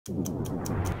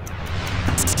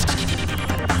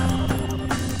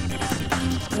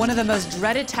One of the most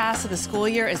dreaded tasks of the school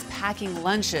year is packing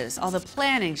lunches, all the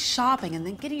planning, shopping, and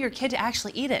then getting your kid to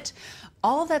actually eat it.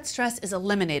 All of that stress is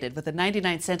eliminated with the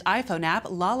 99-cent iPhone app,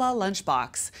 La La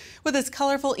Lunchbox. With this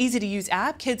colorful, easy-to-use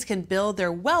app, kids can build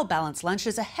their well-balanced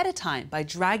lunches ahead of time by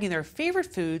dragging their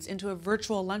favorite foods into a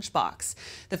virtual lunchbox.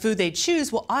 The food they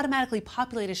choose will automatically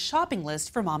populate a shopping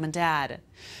list for mom and dad.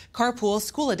 Carpool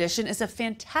School Edition is a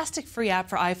fantastic free app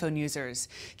for iPhone users.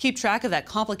 Keep track of that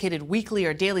complicated weekly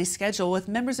or daily schedule with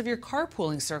members of your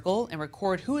carpooling circle and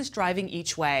record who is driving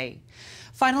each way.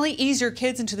 Finally, ease your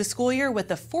kids into the school year with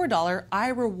the $4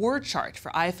 iReward chart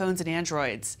for iPhones and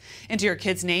Androids. Enter your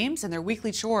kids' names and their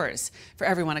weekly chores. For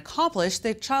every one accomplished,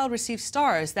 the child receives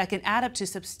stars that can add up to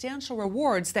substantial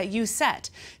rewards that you set.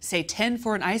 Say 10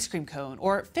 for an ice cream cone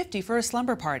or 50 for a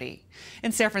slumber party.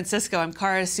 In San Francisco, I'm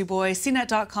Kara Suboy,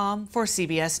 CNET.com for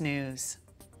CBS News.